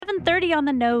7:30 on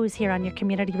the nose here on your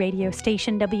community radio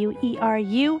station,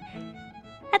 WERU.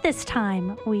 At this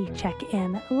time, we check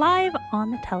in live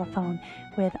on the telephone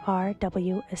with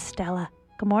R.W. Estella.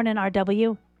 Good morning,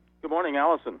 R.W. Good morning,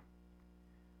 Allison.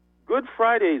 Good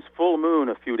Friday's full moon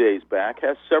a few days back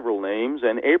has several names,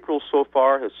 and April so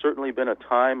far has certainly been a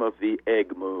time of the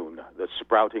egg moon, the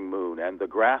sprouting moon, and the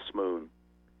grass moon.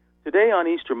 Today on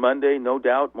Easter Monday, no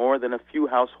doubt more than a few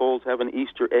households have an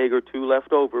Easter egg or two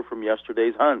left over from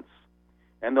yesterday's hunts.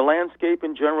 And the landscape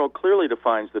in general clearly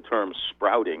defines the term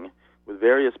sprouting, with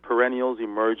various perennials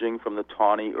emerging from the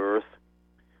tawny earth.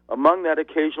 Among that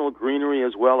occasional greenery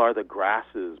as well are the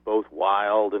grasses, both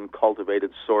wild and cultivated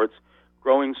sorts,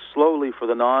 growing slowly for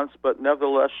the nonce, but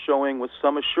nevertheless showing with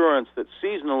some assurance that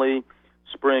seasonally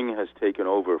spring has taken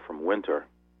over from winter.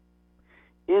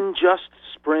 In just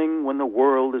spring, when the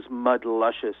world is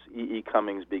mud-luscious, E.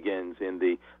 Cummings begins in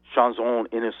the Chanson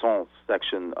Innocente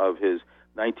section of his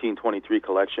 1923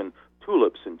 collection,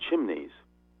 Tulips and Chimneys.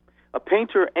 A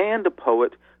painter and a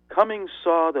poet, Cummings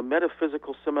saw the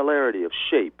metaphysical similarity of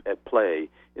shape at play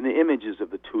in the images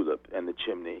of the tulip and the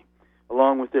chimney,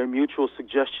 along with their mutual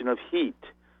suggestion of heat,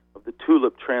 of the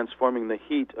tulip transforming the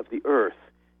heat of the earth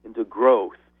into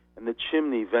growth, and the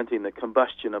chimney venting the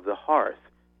combustion of the hearth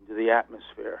into the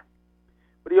atmosphere.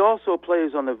 But he also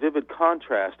plays on the vivid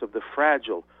contrast of the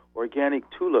fragile, organic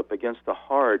tulip against the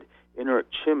hard, inert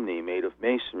chimney made of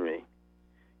masonry.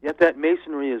 Yet that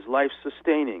masonry is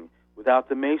life-sustaining. Without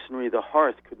the masonry, the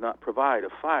hearth could not provide a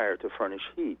fire to furnish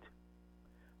heat.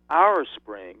 Our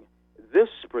spring, this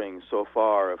spring so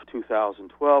far of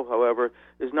 2012, however,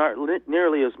 is not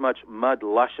nearly as much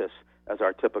mud-luscious as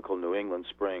our typical New England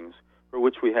springs, for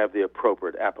which we have the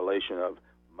appropriate appellation of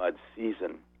mud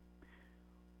season.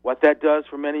 What that does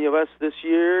for many of us this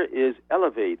year is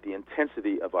elevate the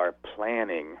intensity of our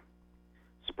planning.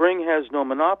 Spring has no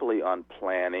monopoly on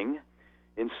planning.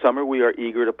 In summer, we are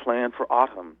eager to plan for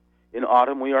autumn. In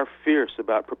autumn, we are fierce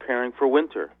about preparing for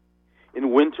winter.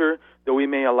 In winter, though we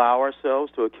may allow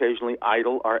ourselves to occasionally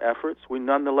idle our efforts, we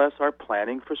nonetheless are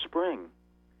planning for spring.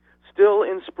 Still,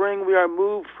 in spring, we are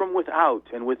moved from without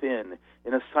and within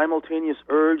in a simultaneous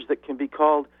urge that can be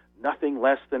called nothing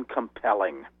less than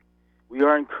compelling. We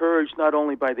are encouraged not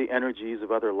only by the energies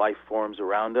of other life forms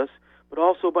around us, but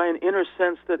also by an inner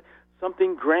sense that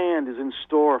something grand is in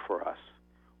store for us.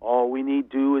 All we need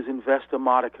do is invest a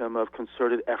modicum of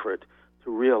concerted effort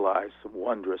to realize some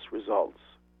wondrous results.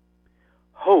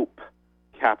 Hope,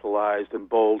 capitalized and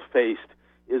bold-faced,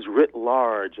 is writ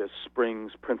large as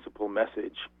spring's principal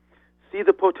message. See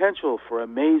the potential for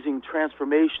amazing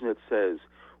transformation, it says.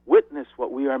 Witness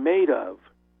what we are made of.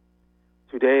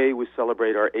 Today we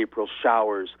celebrate our April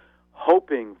showers,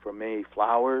 hoping for May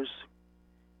flowers,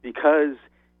 because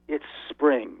it's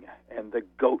spring and the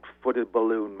goat-footed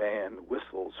balloon man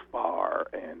whistles far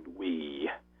and wee.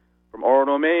 From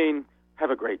Orono, Maine,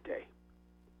 have a great day.